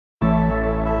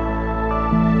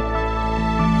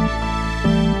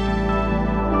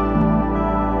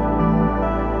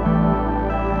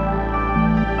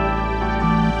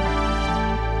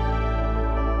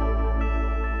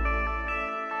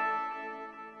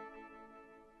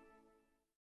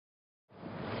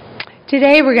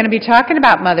Today we're going to be talking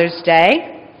about Mother's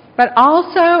Day, but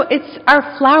also it's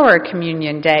our Flower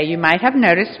Communion Day. You might have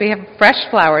noticed we have fresh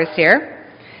flowers here.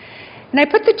 And I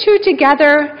put the two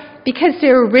together because the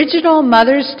original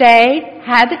Mother's Day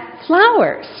had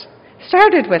flowers,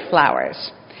 started with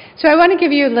flowers. So I want to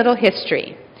give you a little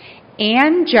history.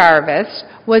 Anne Jarvis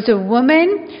was a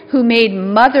woman who made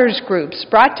mothers groups,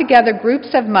 brought together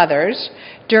groups of mothers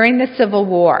during the Civil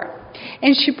War.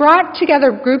 And she brought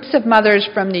together groups of mothers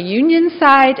from the Union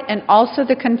side and also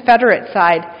the Confederate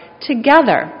side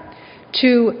together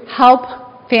to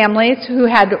help families who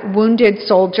had wounded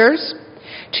soldiers,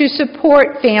 to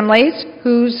support families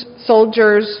whose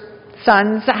soldiers'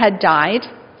 sons had died,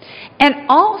 and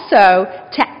also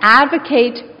to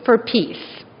advocate for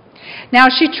peace. Now,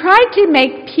 she tried to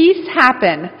make peace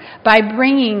happen by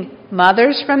bringing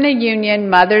mothers from the Union,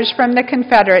 mothers from the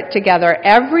Confederate together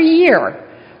every year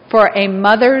for a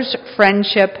Mother's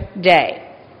Friendship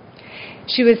Day.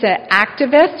 She was an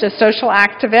activist, a social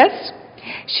activist.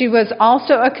 She was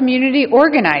also a community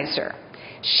organizer.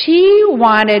 She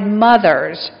wanted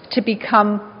mothers to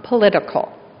become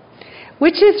political,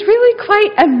 which is really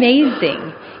quite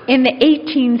amazing. In the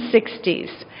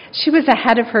 1860s, she was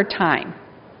ahead of her time.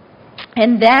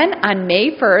 And then on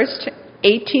May 1st,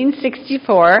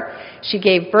 1864, she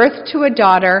gave birth to a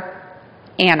daughter,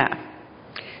 Anna.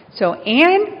 So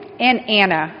Anne and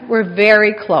Anna were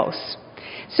very close.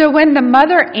 So when the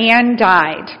mother Anne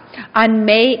died on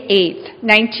May 8th,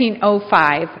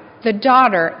 1905, the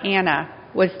daughter Anna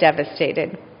was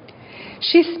devastated.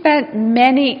 She spent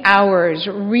many hours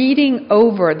reading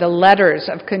over the letters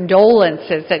of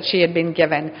condolences that she had been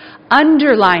given,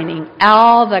 underlining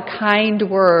all the kind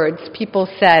words people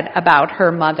said about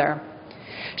her mother.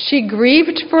 She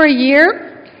grieved for a year.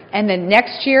 And the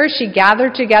next year, she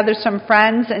gathered together some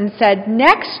friends and said,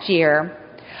 next year,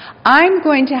 I'm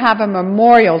going to have a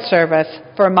memorial service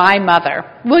for my mother.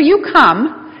 Will you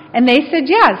come? And they said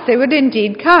yes, they would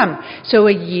indeed come. So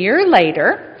a year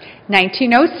later,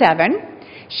 1907,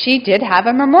 she did have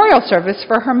a memorial service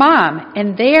for her mom.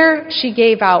 And there she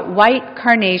gave out white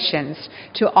carnations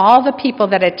to all the people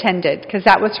that attended, because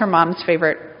that was her mom's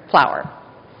favorite flower.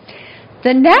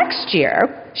 The next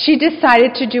year, she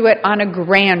decided to do it on a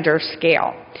grander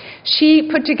scale. She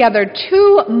put together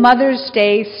 2 Mother's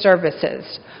Day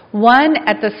services, one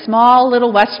at the small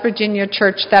little West Virginia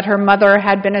church that her mother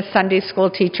had been a Sunday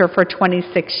school teacher for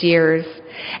 26 years,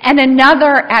 and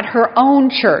another at her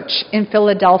own church in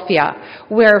Philadelphia,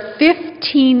 where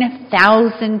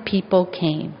 15,000 people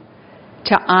came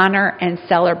to honor and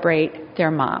celebrate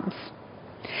their moms.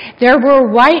 There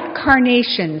were white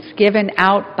carnations given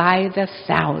out by the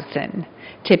thousand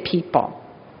to people.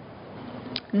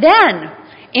 Then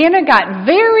Anna got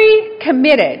very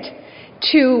committed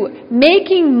to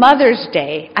making Mother's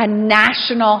Day a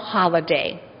national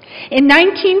holiday. In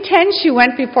 1910, she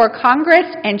went before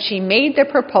Congress and she made the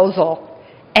proposal.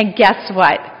 And guess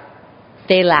what?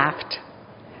 They laughed.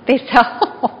 They said,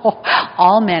 oh,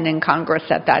 all men in Congress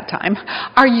at that time,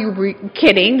 are you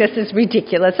kidding? This is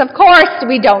ridiculous. Of course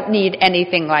we don't need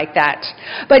anything like that.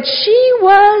 But she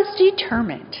was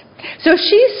determined. So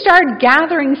she started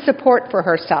gathering support for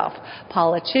herself.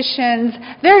 Politicians,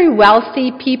 very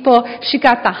wealthy people. She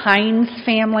got the Heinz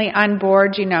family on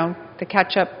board, you know, the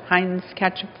Heinz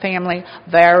ketchup family,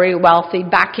 very wealthy,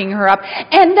 backing her up.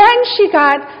 And then she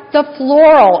got the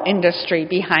floral industry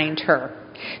behind her.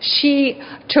 She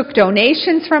took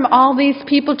donations from all these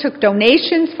people, took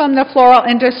donations from the floral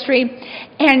industry,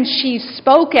 and she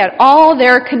spoke at all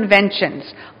their conventions,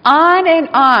 on and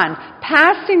on,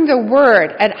 passing the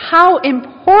word at how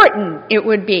important it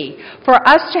would be for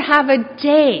us to have a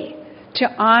day to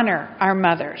honor our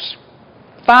mothers.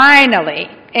 Finally,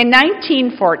 in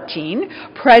 1914,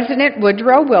 President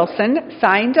Woodrow Wilson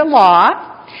signed a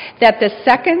law that the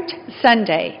second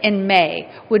Sunday in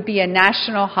May would be a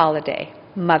national holiday,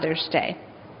 Mother's Day.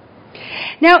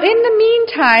 Now, in the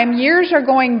meantime, years are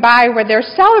going by where they're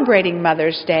celebrating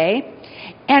Mother's Day,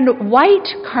 and white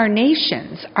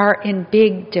carnations are in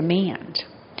big demand.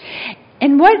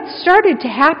 And what started to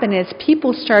happen is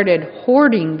people started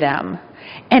hoarding them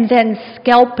and then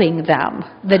scalping them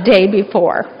the day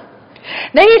before.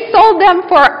 They sold them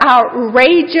for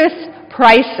outrageous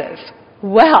prices.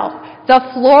 Well, the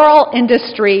floral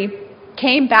industry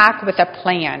came back with a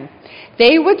plan.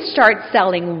 They would start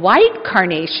selling white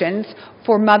carnations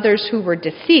for mothers who were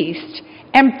deceased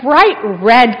and bright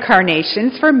red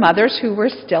carnations for mothers who were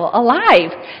still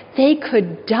alive. They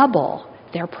could double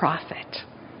their profit.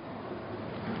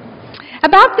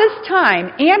 About this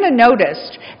time, Anna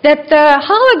noticed that the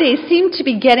holidays seemed to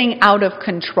be getting out of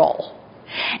control.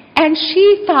 And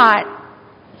she thought,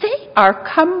 they are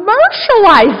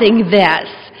commercializing this.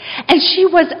 And she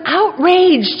was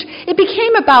outraged. It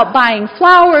became about buying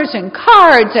flowers and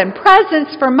cards and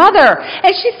presents for Mother.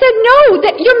 And she said, no,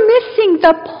 that you're missing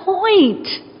the point.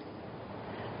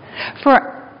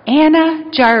 For Anna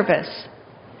Jarvis,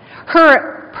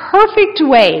 her perfect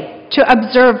way to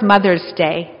observe Mother's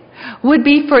Day would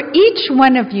be for each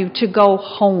one of you to go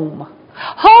home.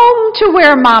 Home to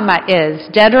where Mama is,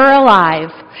 dead or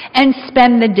alive, and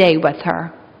spend the day with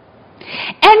her.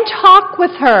 And talk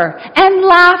with her, and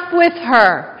laugh with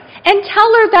her, and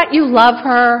tell her that you love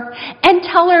her, and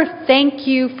tell her thank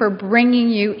you for bringing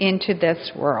you into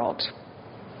this world.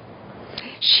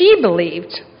 She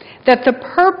believed that the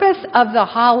purpose of the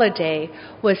holiday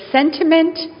was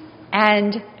sentiment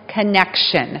and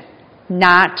connection,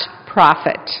 not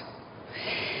profit.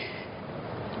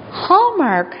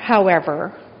 Hallmark,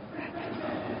 however,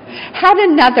 had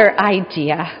another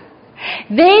idea.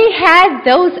 They had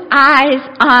those eyes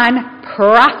on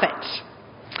profit.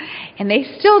 And they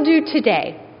still do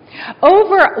today.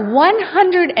 Over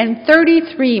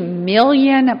 133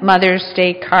 million Mother's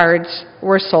Day cards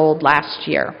were sold last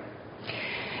year.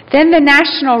 Then the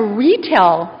National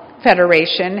Retail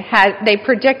Federation, they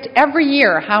predict every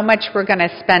year how much we're going to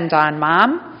spend on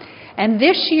Mom. And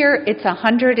this year it's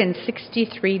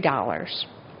 $163.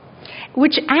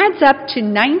 Which adds up to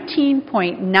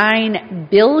 $19.9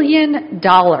 billion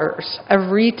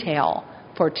of retail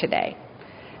for today,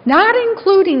 not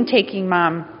including taking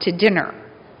Mom to dinner.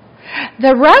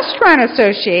 The Restaurant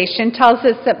Association tells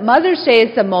us that Mother's Day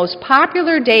is the most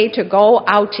popular day to go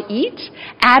out to eat,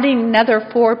 adding another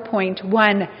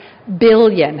 $4.1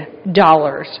 billion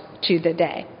to the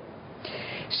day.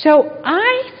 So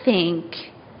I think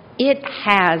it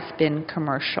has been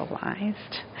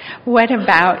commercialized. What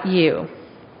about you?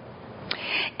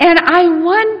 And I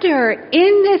wonder,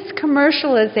 in this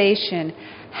commercialization,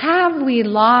 have we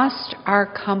lost our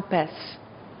compass?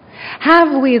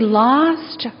 Have we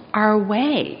lost our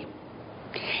way?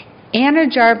 Anna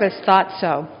Jarvis thought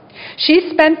so.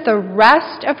 She spent the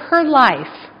rest of her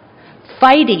life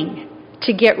fighting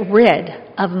to get rid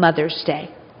of Mother's Day.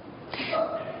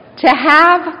 To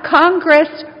have Congress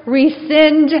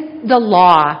rescind the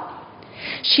law.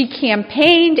 She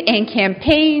campaigned and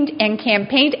campaigned and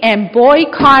campaigned and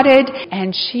boycotted,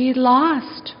 and she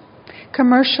lost.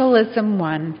 Commercialism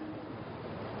won.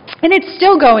 And it's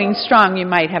still going strong, you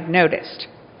might have noticed.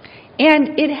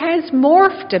 And it has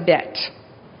morphed a bit.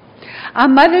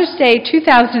 On Mother's Day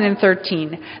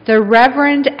 2013, the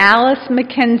Reverend Alice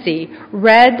McKenzie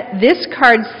read this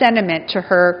card sentiment to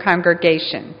her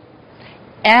congregation.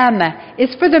 M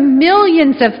is for the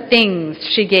millions of things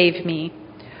she gave me.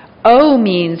 O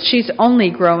means she's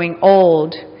only growing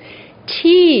old.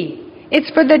 T is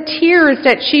for the tears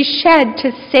that she shed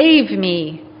to save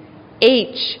me.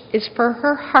 H is for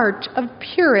her heart of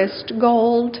purest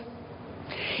gold.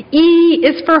 E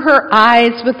is for her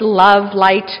eyes with love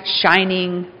light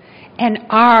shining. And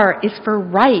R is for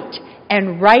right,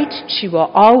 and right she will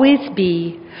always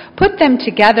be. Put them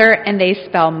together and they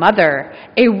spell mother,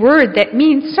 a word that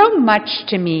means so much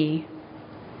to me.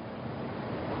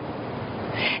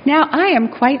 Now, I am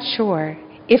quite sure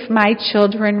if my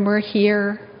children were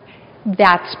here,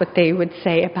 that's what they would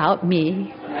say about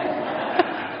me.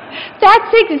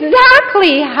 That's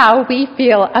exactly how we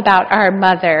feel about our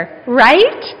mother,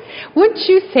 right? Wouldn't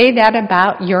you say that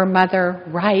about your mother,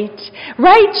 right?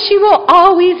 Right, she will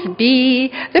always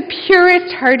be the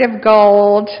purest heart of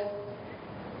gold.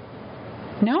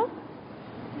 No?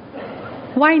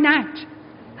 Why not?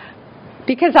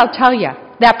 Because I'll tell you,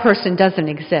 that person doesn't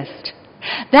exist.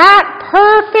 That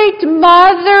perfect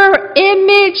mother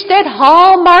image that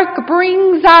Hallmark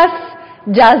brings us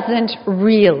doesn't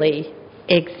really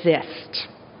exist.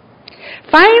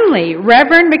 Finally,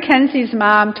 Reverend Mackenzie's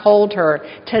mom told her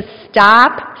to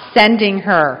stop sending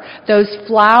her those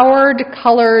flowered,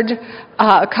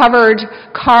 covered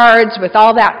cards with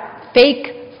all that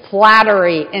fake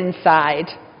flattery inside.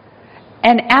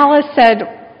 And Alice said,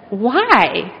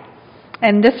 why?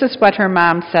 And this is what her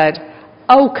mom said.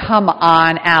 Oh, come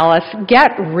on, Alice,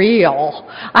 get real.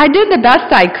 I did the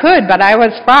best I could, but I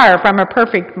was far from a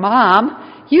perfect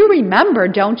mom. You remember,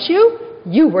 don't you?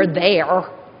 You were there.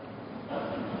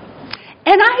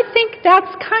 And I think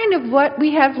that's kind of what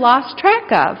we have lost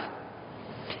track of.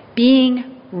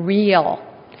 Being real.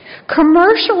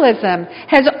 Commercialism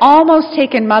has almost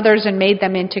taken mothers and made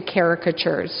them into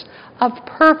caricatures of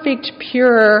perfect,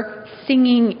 pure,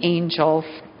 singing angels.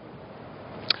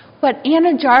 What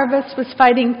Anna Jarvis was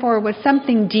fighting for was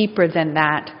something deeper than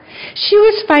that. She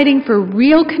was fighting for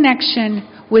real connection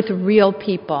with real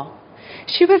people.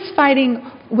 She was fighting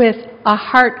with a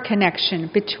heart connection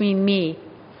between me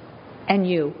and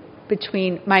you,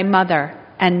 between my mother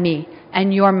and me,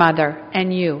 and your mother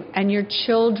and you, and your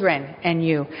children and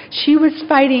you. She was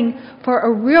fighting for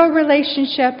a real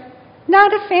relationship,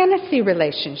 not a fantasy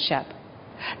relationship,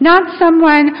 not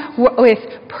someone with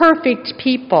perfect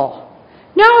people.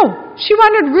 No, she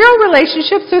wanted real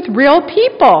relationships with real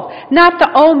people, not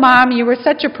the, oh, Mom, you were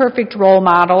such a perfect role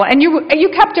model, and you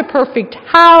kept a perfect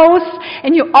house,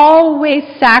 and you always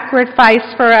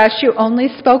sacrificed for us, you only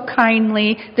spoke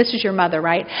kindly. This is your mother,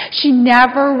 right? She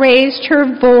never raised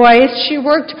her voice. She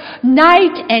worked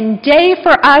night and day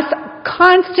for us,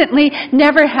 constantly,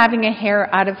 never having a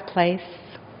hair out of place.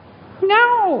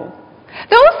 No,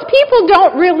 those people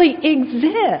don't really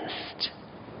exist.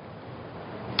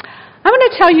 I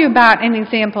want to tell you about an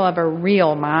example of a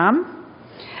real mom.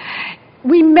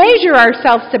 We measure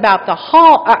ourselves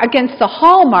against the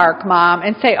Hallmark mom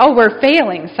and say, oh, we're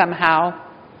failing somehow.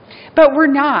 But we're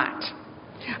not.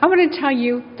 I want to tell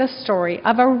you the story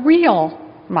of a real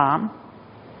mom.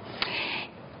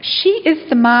 She is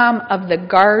the mom of the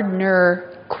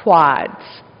Gardner Quads.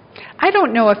 I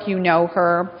don't know if you know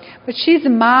her, but she's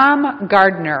Mom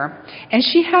Gardner, and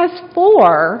she has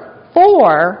four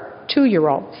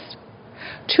 2-year-olds.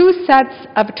 2 sets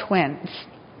of twins.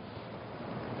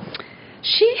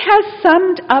 She has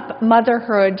summed up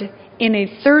motherhood in a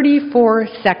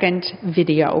 34-second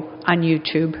video on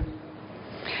YouTube.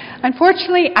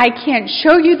 Unfortunately, I can't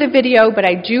show you the video, but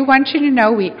I do want you to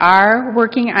know we are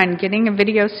working on getting a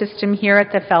video system here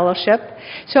at the fellowship.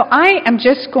 So I am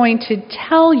just going to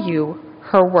tell you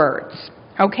her words,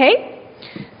 okay?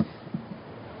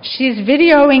 She's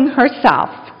videoing herself,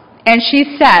 and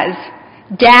she says,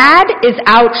 Dad is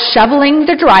out shoveling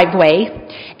the driveway,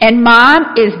 and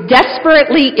Mom is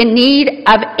desperately in need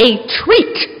of a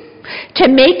treat to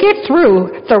make it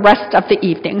through the rest of the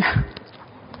evening.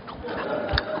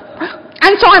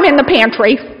 And so I'm in the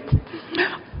pantry,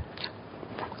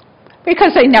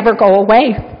 because they never go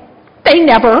away. They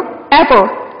never,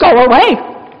 ever go away.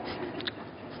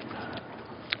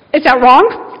 Is that wrong?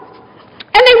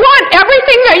 And they want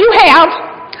everything that you have.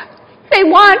 They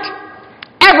want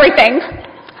everything.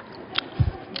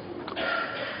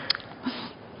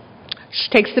 She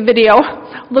takes the video,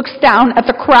 looks down at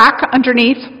the crack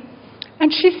underneath,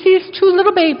 and she sees 2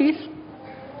 little babies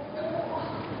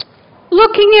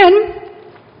looking in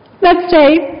that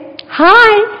say,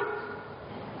 hi.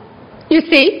 You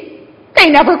see, they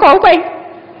never go away.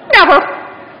 Never.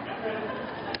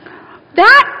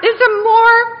 That is a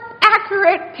more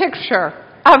accurate picture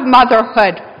of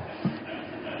motherhood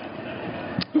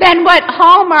than what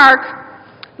Hallmark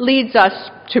leads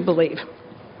us to believe.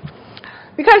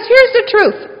 Because here's the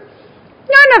truth.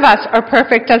 None of us are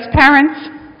perfect as parents.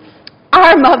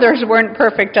 Our mothers weren't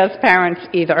perfect as parents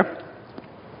either.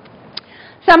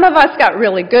 Some of us got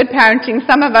really good parenting.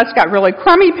 Some of us got really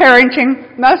crummy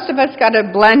parenting. Most of us got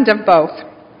a blend of both.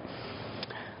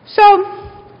 So,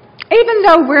 even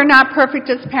though we're not perfect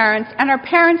as parents, and our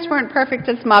parents weren't perfect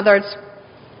as mothers,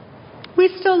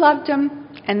 we still loved them,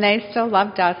 and they still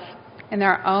loved us in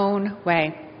their own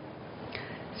way.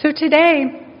 So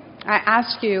today, I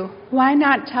ask you, why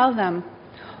not tell them?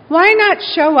 Why not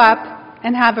show up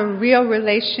and have a real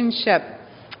relationship,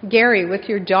 Gary, with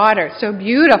your daughter, so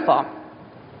beautiful,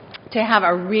 to have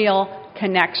a real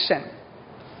connection?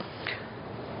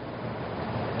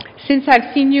 Since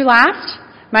I've seen you last,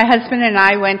 my husband and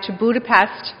I went to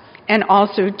Budapest and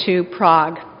also to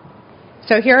Prague.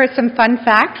 So here are some fun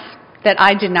facts that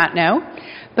I did not know.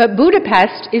 But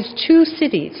Budapest is 2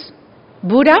 cities,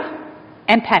 Buda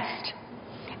and Pest.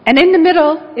 And in the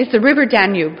middle is the river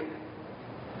Danube.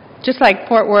 Just like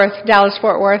Fort Worth,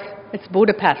 Dallas-Fort Worth, it's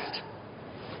Budapest.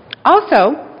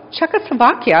 Also,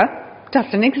 Czechoslovakia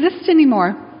doesn't exist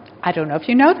anymore. I don't know if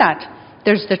you know that.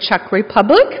 There's the Czech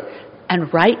Republic,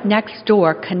 and right next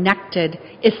door, connected,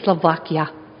 is Slovakia.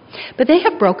 But they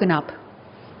have broken up.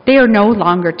 They are no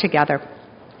longer together.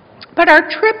 But our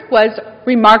trip was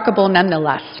remarkable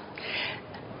nonetheless.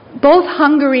 Both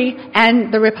Hungary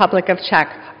and the Republic of Czech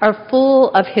are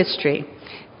full of history.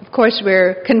 Of course,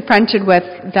 we're confronted with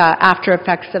the after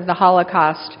effects of the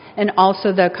Holocaust and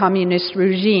also the communist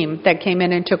regime that came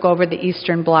in and took over the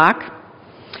Eastern Bloc.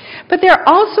 But they're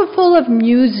also full of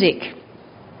music.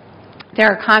 There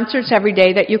are concerts every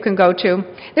day that you can go to.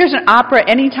 There's an opera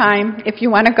anytime if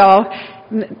you want to go.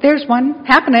 There's one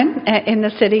happening in the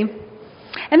city.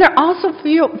 And they're also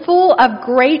full of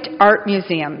great art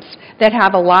museums that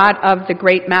have a lot of the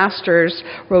great masters,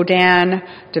 Rodin,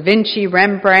 Da Vinci,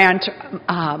 Rembrandt,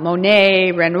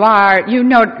 Monet, Renoir,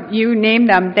 you name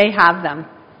them, they have them.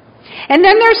 And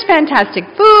then there's fantastic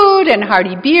food and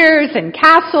hearty beers and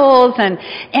castles,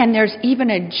 and there's even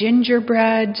a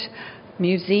gingerbread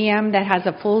museum that has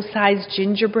a full-size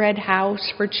gingerbread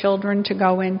house for children to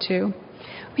go into.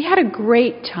 We had a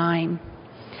great time.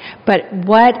 But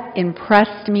what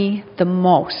impressed me the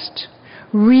most,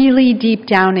 really deep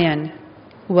down in,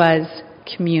 was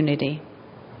community.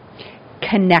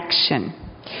 Connection.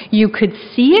 You could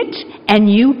see it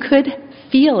and you could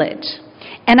feel it.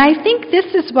 And I think this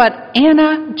is what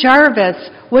Anna Jarvis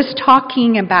was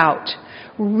talking about.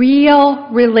 Real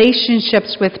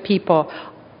relationships with people.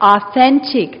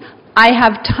 Authentic, I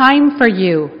have time for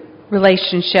you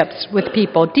relationships with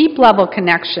people. Deep level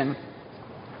connection.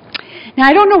 Now,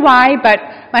 I don't know why, but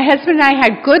my husband and I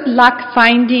had good luck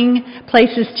finding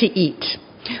places to eat.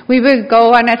 We would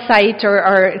go on a site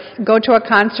or go to a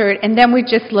concert, and then we'd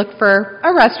just look for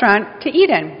a restaurant to eat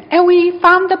in. And we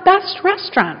found the best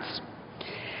restaurants.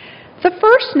 The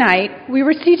first night, we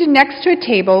were seated next to a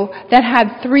table that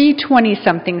had 3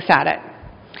 20-somethings at it.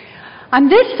 On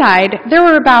this side, there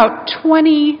were about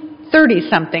 20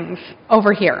 30-somethings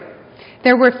over here.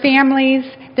 There were families,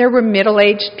 there were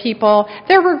middle-aged people,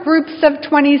 there were groups of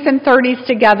 20s and 30s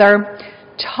together,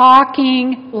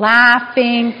 talking,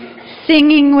 laughing,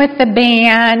 singing with the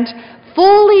band,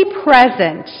 fully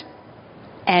present,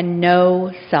 and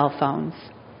no cell phones.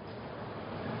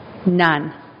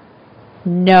 None.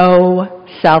 No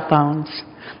cell phones.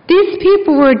 These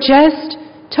people were just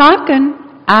talking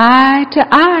eye to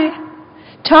eye,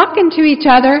 talking to each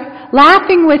other,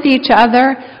 laughing with each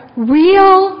other,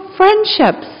 real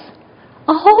friendships,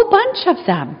 a whole bunch of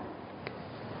them.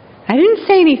 I didn't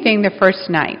say anything the first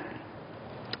night,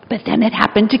 but then it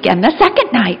happened again the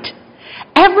second night.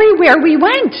 Everywhere we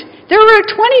went, there were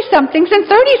 20-somethings and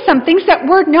 30-somethings that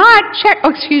were not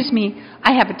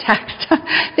I have a text.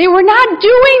 They were not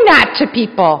doing that to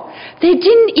people. They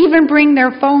didn't even bring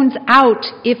their phones out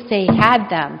if they had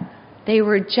them. They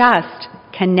were just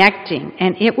connecting,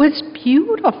 and it was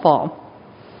beautiful.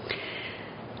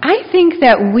 I think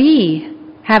that we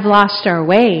have lost our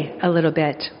way a little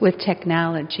bit with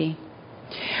technology.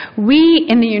 We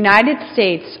in the United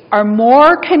States are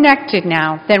more connected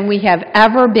now than we have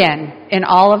ever been in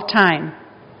all of time,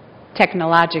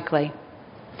 technologically.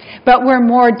 But we're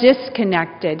more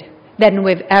disconnected than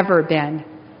we've ever been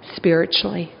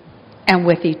spiritually and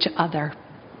with each other.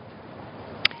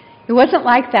 It wasn't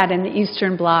like that in the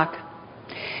Eastern Bloc.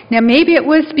 Now maybe it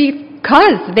was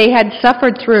because they had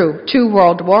suffered through 2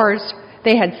 world wars.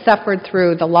 They had suffered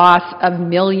through the loss of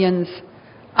millions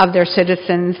of their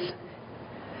citizens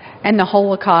and the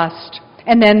Holocaust.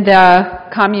 And then the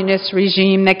communist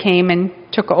regime that came and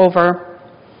took over.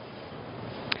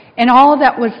 And all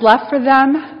that was left for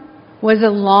them was a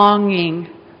longing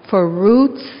for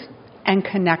roots and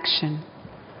connection.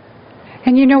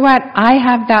 And you know what? I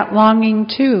have that longing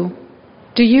too.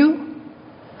 Do you?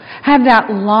 Have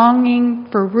that longing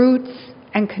for roots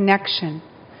and connection.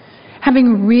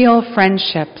 Having real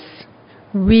friendships,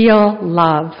 real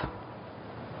love.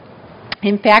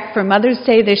 In fact, for Mother's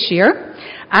Day this year,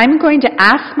 I'm going to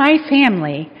ask my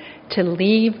family to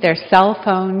leave their cell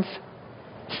phones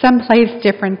someplace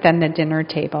different than the dinner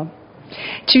table.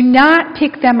 To not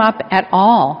pick them up at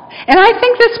all. And I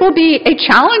think this will be a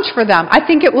challenge for them. I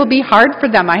think it will be hard for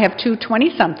them. I have 2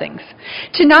 20-somethings.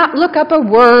 To not look up a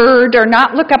word or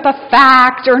not look up a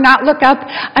fact or not look up,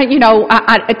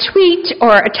 a tweet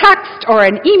or a text or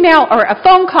an email or a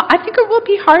phone call. I think it will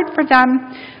be hard for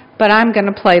them. But I'm going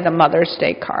to play the Mother's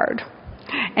Day card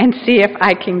and see if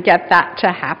I can get that to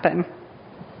happen.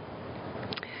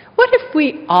 What if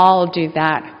we all do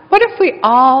that? What if we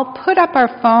all put up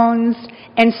our phones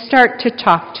and start to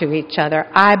talk to each other,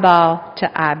 eyeball to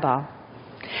eyeball?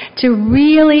 To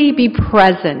really be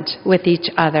present with each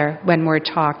other when we're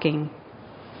talking.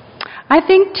 I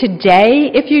think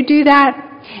today, if you do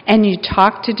that and you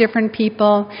talk to different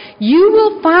people, you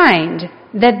will find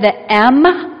that the M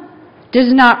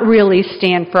does not really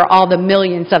stand for all the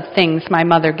millions of things my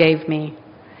mother gave me.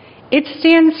 It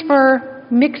stands for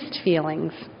mixed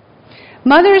feelings.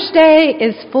 Mother's Day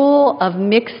is full of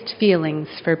mixed feelings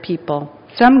for people.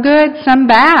 Some good, some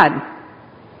bad.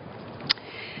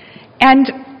 And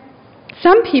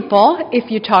some people, if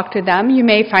you talk to them, you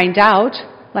may find out,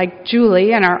 like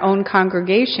Julie in our own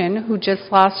congregation who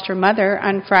just lost her mother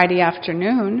on Friday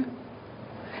afternoon,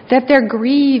 that they're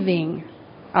grieving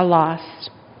a loss.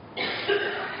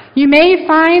 You may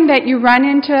find that you run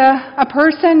into a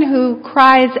person who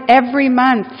cries every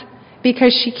month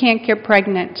because she can't get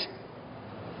pregnant.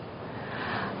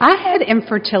 I had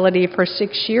infertility for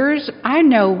 6 years. I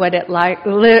know what it's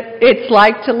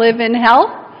like to live in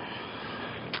hell.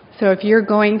 So if you're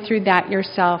going through that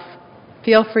yourself,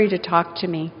 feel free to talk to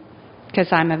me because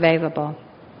I'm available.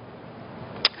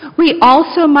 We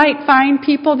also might find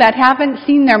people that haven't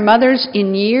seen their mothers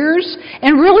in years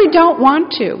and really don't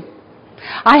want to.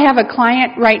 I have a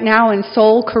client right now in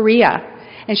Seoul, Korea,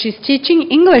 and she's teaching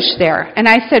English there. And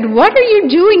I said, "What are you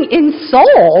doing in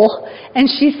Seoul?" And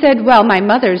she said, "Well, my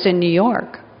mother's in New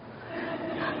York."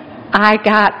 I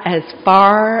got as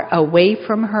far away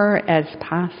from her as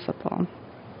possible.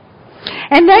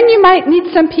 And then you might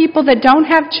meet some people that don't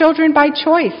have children by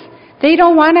choice. They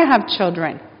don't want to have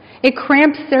children. It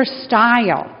cramps their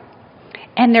style.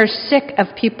 And they're sick of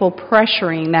people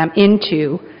pressuring them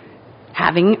into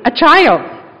having a child.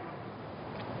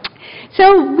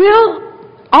 So we'll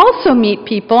also meet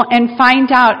people and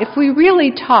find out if we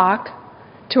really talk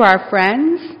to our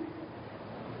friends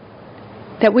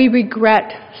that we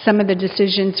regret some of the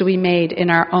decisions we made in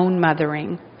our own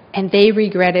mothering. And they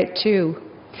regret it too.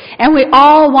 And we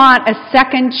all want a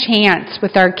second chance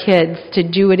with our kids to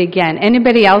do it again.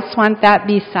 Anybody else want that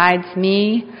besides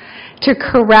me? To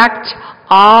correct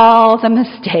all the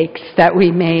mistakes that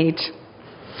we made.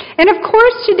 And of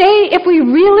course today, if we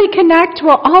really connect,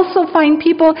 we'll also find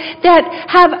people that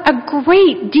have a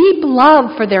great, deep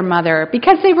love for their mother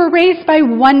because they were raised by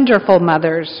wonderful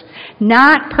mothers.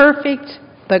 Not perfect,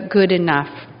 but good enough.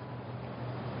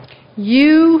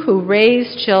 You who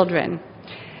raise children,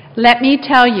 let me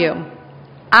tell you,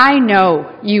 I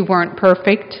know you weren't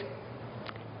perfect,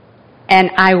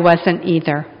 and I wasn't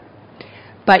either.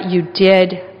 But you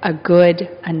did a good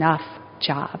enough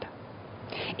job.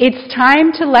 It's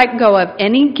time to let go of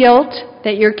any guilt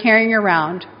that you're carrying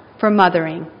around for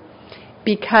mothering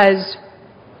because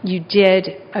you did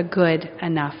a good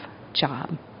enough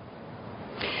job.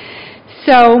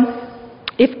 So,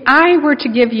 if I were to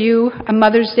give you a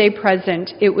Mother's Day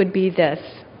present, it would be this.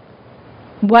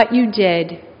 What you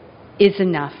did is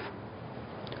enough.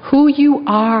 Who you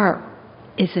are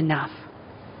is enough.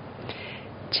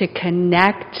 To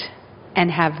connect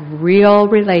and have real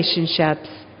relationships,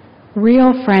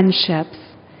 real friendships,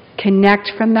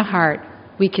 connect from the heart,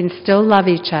 we can still love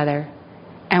each other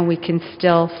and we can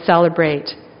still celebrate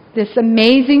this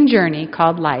amazing journey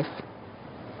called life.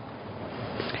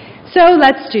 So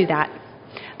let's do that.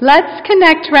 Let's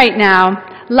connect right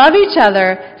now, love each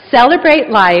other, celebrate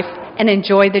life, and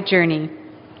enjoy the journey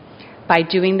by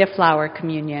doing the flower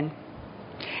communion.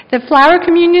 The flower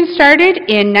communion started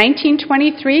in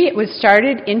 1923. It was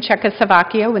started in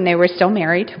Czechoslovakia when they were still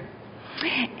married.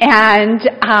 And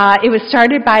it was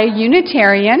started by a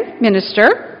Unitarian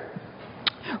minister,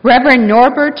 Reverend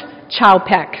Norbert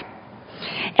Chaupek.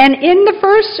 And in the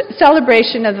first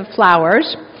celebration of the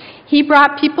flowers, he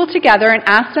brought people together and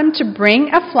asked them to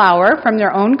bring a flower from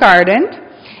their own garden.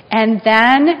 And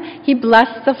then he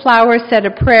blessed the flowers, said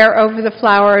a prayer over the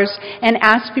flowers, and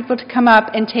asked people to come up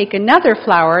and take another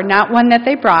flower, not one that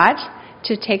they brought,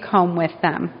 to take home with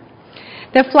them.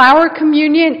 The flower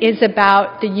communion is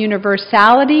about the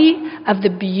universality of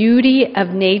the beauty of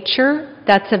nature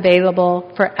that's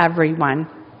available for everyone.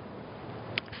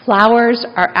 Flowers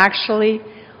are actually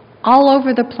all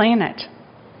over the planet.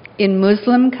 In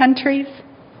Muslim countries,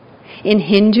 in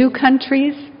Hindu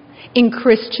countries, in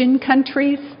Christian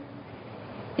countries,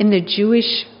 in the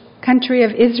Jewish country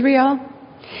of Israel,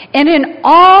 and in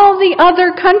all the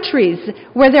other countries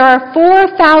where there are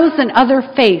 4,000 other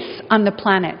faiths on the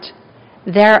planet,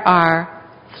 there are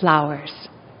flowers.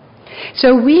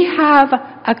 So we have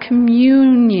a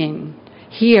communion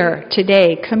here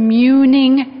today,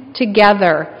 communing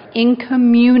together in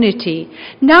community,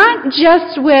 not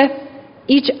just with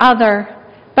each other,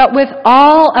 but with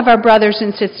all of our brothers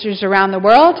and sisters around the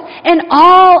world and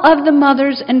all of the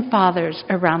mothers and fathers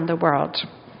around the world.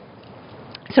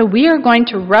 So we are going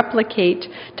to replicate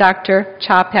Dr.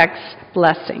 Chaupek's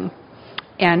blessing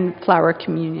and flower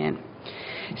communion.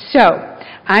 So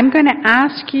I'm going to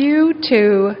ask you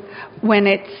to, when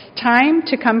it's time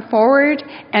to come forward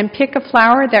and pick a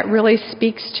flower that really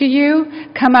speaks to you,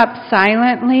 come up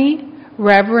silently,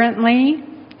 reverently,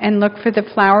 and look for the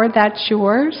flower that's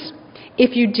yours.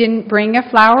 If you didn't bring a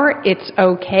flower, it's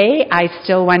okay. I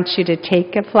still want you to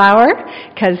take a flower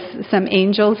because some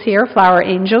angels here, flower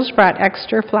angels, brought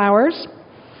extra flowers.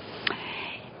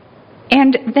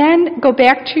 And then go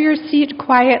back to your seat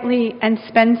quietly and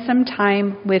spend some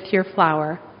time with your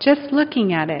flower, just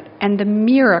looking at it and the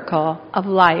miracle of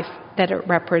life that it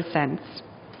represents.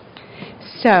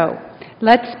 So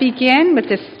let's begin with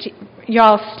this.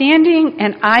 Y'all standing,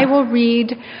 and I will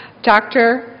read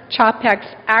Dr.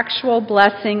 Chaupek's actual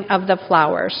blessing of the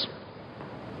flowers.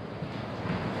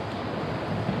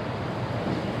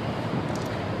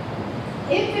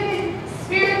 Infinite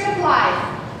Spirit of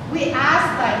life, We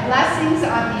ask thy blessings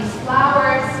on these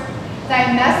flowers,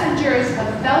 thy messengers of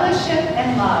fellowship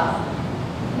and love.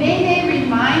 May they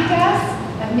remind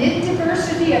us, amid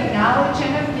diversity of knowledge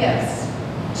and of gifts,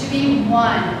 to be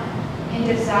one in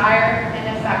desire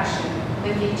and affection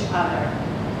with each other,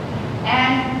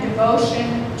 and devotion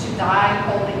to thy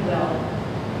holy will.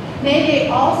 May they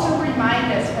also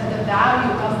remind us of the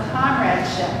value of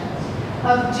comradeship,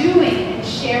 of doing and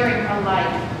sharing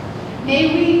alike.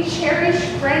 May we cherish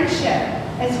friendship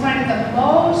as one of the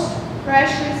most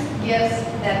precious gifts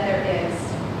that there is.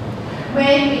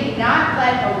 May we not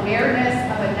let awareness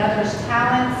of another's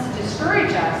talents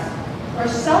discourage us or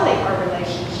sully our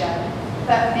relationship,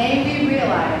 but may we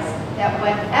realize that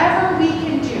whatever we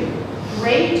can do,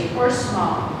 great or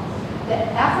small, the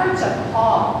efforts of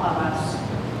all of us,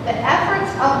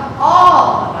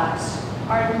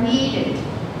 are needed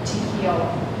to heal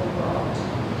the world.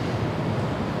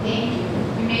 Thank you.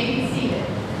 You may be seated.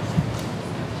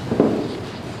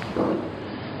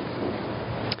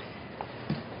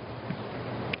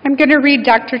 I'm going to read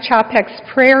Dr. Chapek's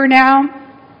prayer now,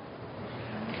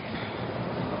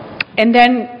 and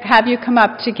then have you come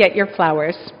up to get your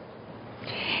flowers.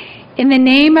 In the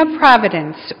name of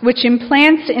Providence, which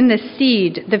implants in the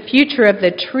seed the future of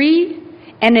the tree,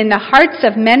 and in the hearts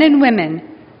of men and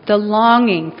women, the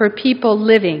longing for people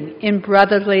living in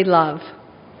brotherly love.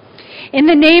 In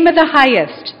the name of the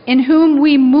highest, in whom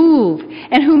we move,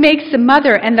 and who makes the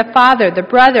mother and the father, the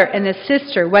brother and the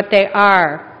sister what they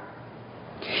are.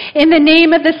 In the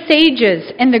name of the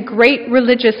sages and the great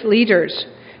religious leaders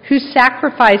who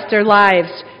sacrificed their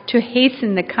lives to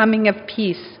hasten the coming of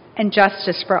peace and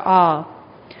justice for all.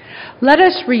 Let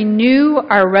us renew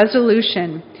our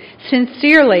resolution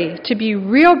sincerely to be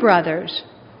real brothers,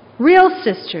 real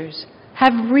sisters,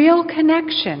 have real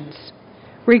connections,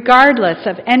 regardless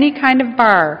of any kind of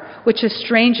bar which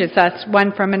estranges us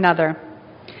one from another.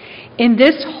 In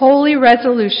this holy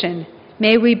resolution,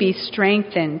 may we be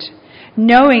strengthened,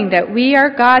 knowing that we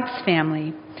are God's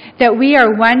family, that we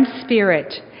are one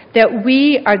spirit, that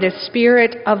we are the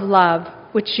spirit of love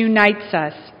which unites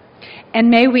us, and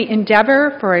may we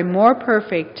endeavor for a more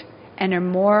perfect and a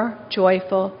more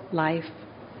joyful life.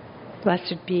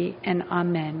 Blessed be and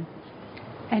amen.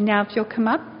 And now if you'll come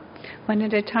up, one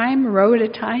at a time, row at a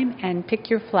time, and pick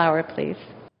your flower, please.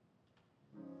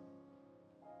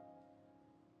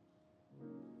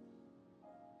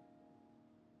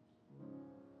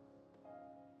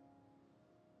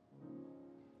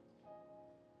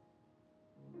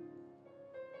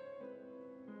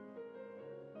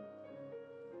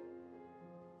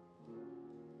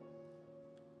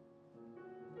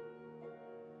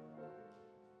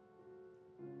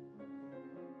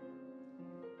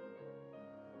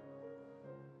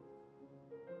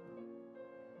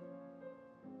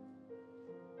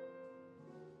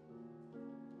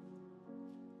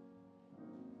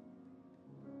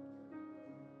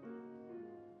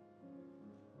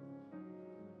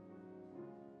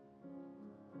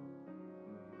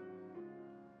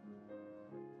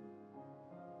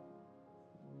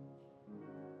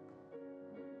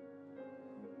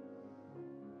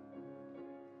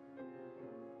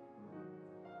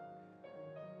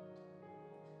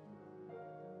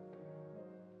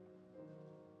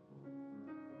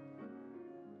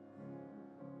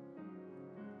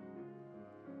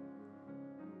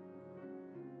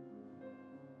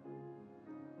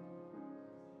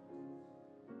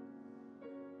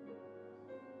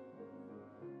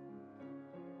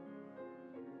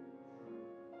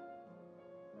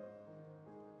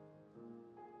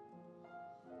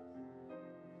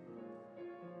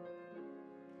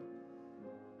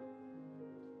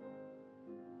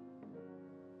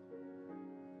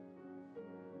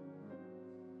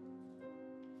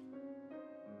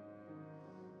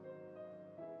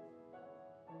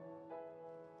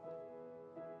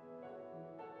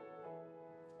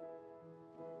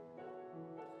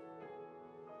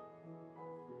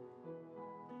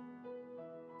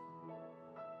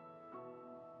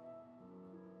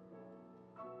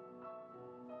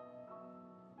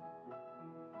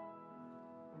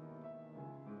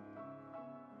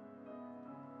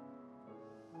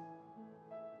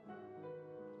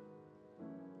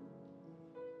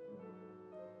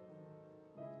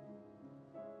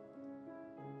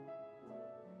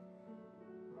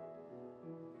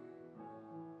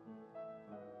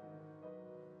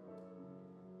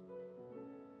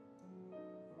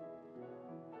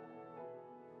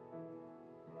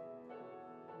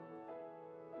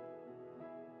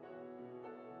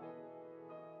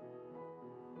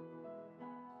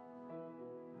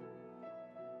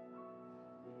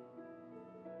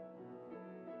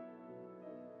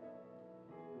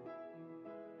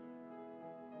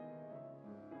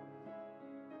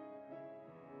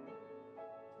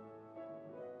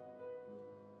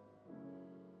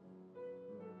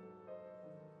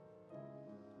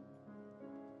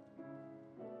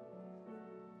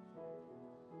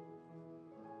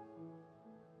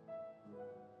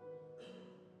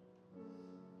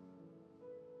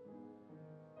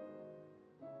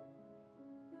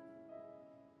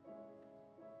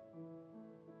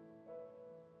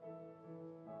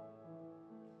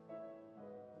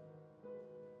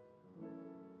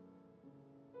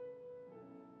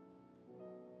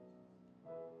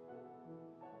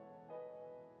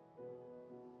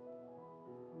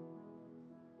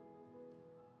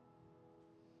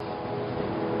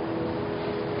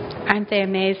 Aren't they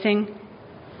amazing?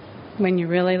 When you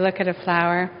really look at a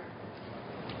flower,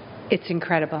 it's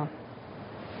incredible.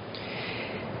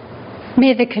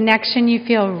 May the connection you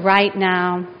feel right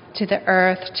now to the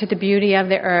earth, to the beauty of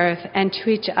the earth, and to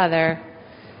each other,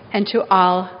 and to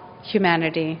all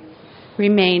humanity,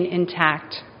 remain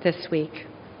intact this week.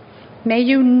 May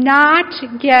you not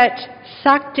get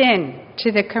sucked in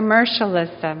to the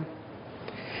commercialism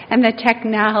and the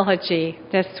technology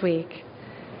this week,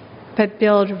 but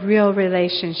build real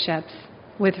relationships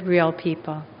with real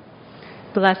people.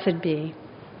 Blessed be,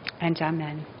 and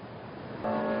amen.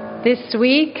 This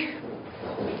week,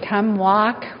 come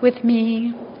walk with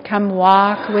me, come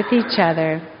walk with each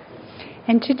other.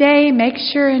 And today, make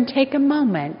sure and take a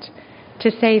moment to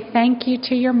say thank you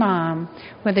to your mom,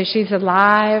 whether she's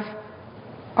alive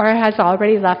or has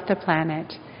already left the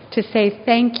planet, to say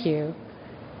thank you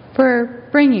for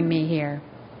bringing me here.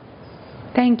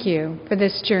 Thank you for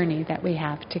this journey that we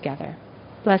have together.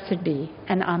 Blessed be,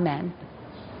 and amen.